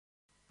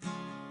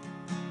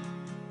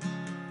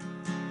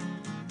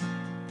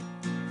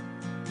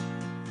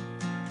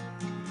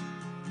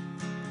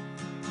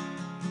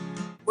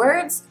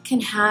Words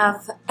can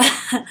have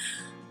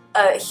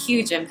a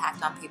huge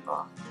impact on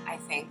people, I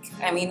think.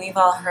 I mean, we've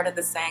all heard of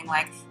the saying,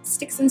 like,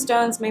 sticks and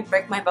stones may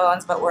break my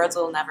bones, but words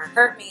will never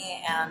hurt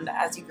me, and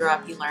as you grow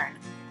up, you learn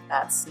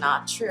that's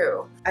not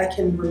true. I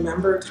can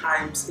remember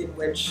times in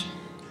which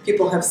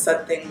people have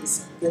said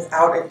things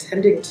without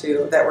intending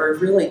to that were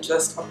really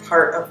just a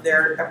part of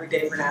their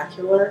everyday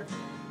vernacular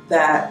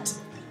that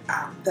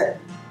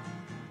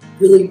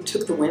really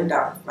took the wind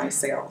out of my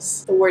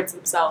sails. The words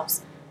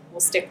themselves will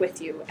stick with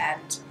you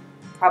and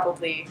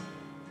probably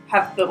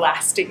have the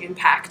lasting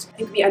impact. I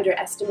think we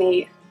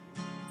underestimate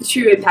the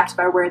true impact of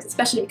our words,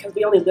 especially because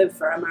we only live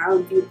from our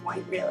own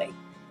viewpoint, really.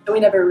 And we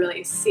never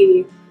really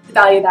see the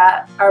value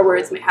that our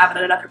words may have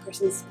on another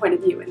person's point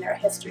of view in their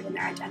history and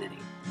their identity.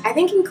 I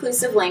think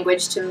inclusive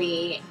language to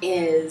me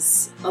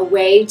is a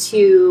way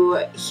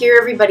to hear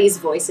everybody's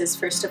voices,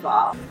 first of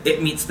all.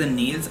 It meets the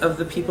needs of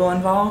the people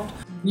involved.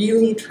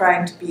 Really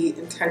trying to be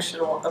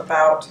intentional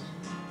about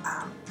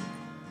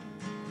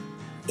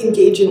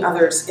engaging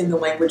others in the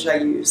language I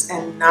use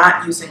and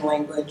not using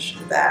language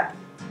that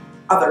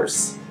other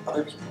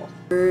people.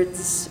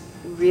 Words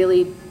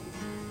really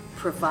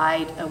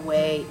provide a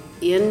way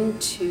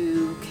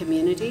into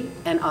community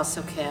and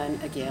also can,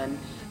 again,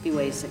 be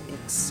ways of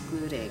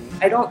excluding.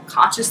 I don't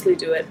consciously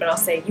do it, but I'll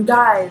say, you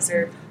guys,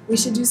 or we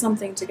should do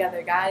something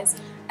together, guys.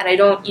 And I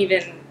don't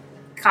even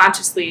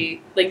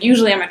consciously, like,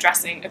 usually I'm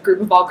addressing a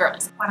group of all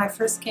girls. When I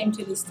first came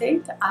to the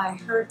state, I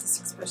heard this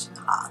expression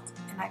a lot,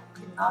 and I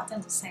could not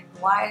understand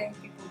why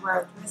people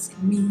were addressing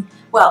me.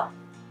 Well,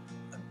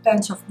 a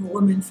bunch of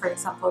women, for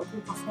example, a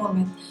group of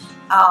women,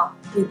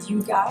 with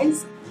you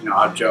guys. You know,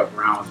 I'll joke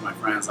around with my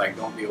friends, like,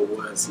 don't be a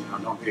wuss, you know,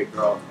 don't be a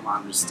girl, come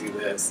on, just do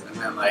this. And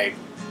then, like,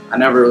 I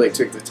never really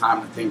took the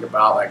time to think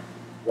about, like,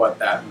 what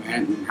that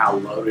meant and how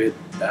loaded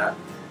that,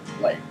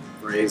 like,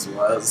 phrase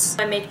was.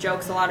 I make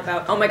jokes a lot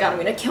about, oh my god, I'm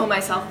gonna kill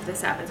myself if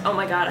this happens, oh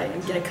my god, I'm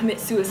gonna commit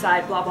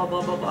suicide, blah blah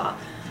blah blah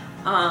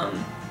blah.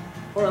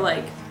 Or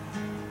like,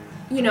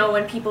 you know,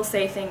 when people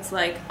say things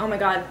like, oh my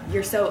god,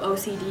 you're so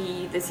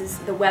OCD,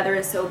 the weather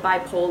is so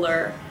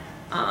bipolar,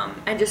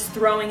 and just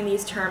throwing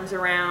these terms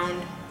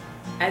around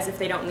as if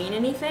they don't mean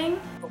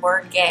anything. The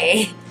word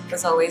gay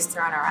was always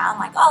thrown around,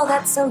 like, oh,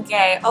 that's so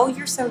gay, oh,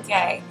 you're so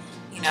gay,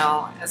 you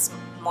know, as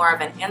more of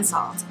an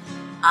insult.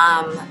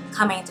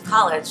 Coming to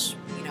college,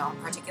 you know,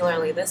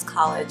 particularly this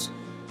college,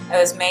 I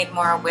was made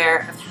more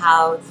aware of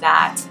how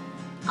that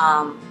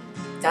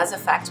does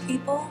affect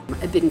people.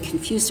 I've been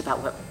confused about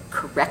what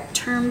correct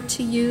term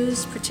to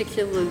use,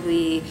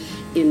 particularly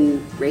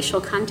in racial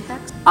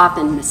context,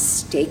 often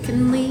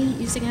mistakenly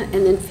using it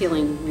and then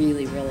feeling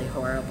really, really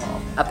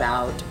horrible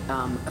about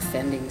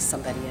offending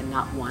somebody and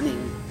not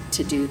wanting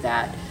to do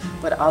that,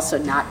 but also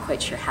not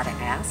quite sure how to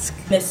ask.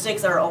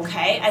 Mistakes are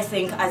okay, I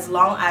think, as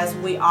long as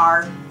we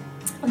are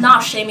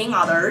not shaming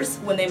others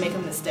when they make a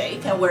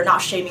mistake, and we're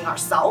not shaming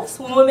ourselves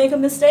when we make a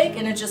mistake,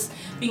 and it's just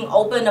being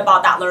open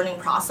about that learning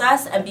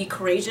process and be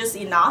courageous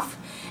enough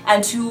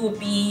and to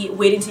be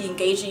willing to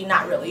engage in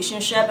that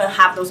relationship and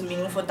have those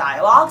meaningful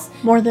dialogues.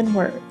 More than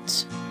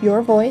words.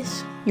 Your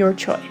voice, your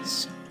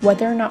choice.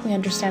 Whether or not we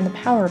understand the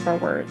power of our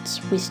words,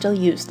 we still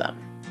use them.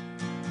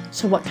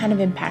 So what kind of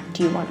impact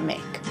do you want to make?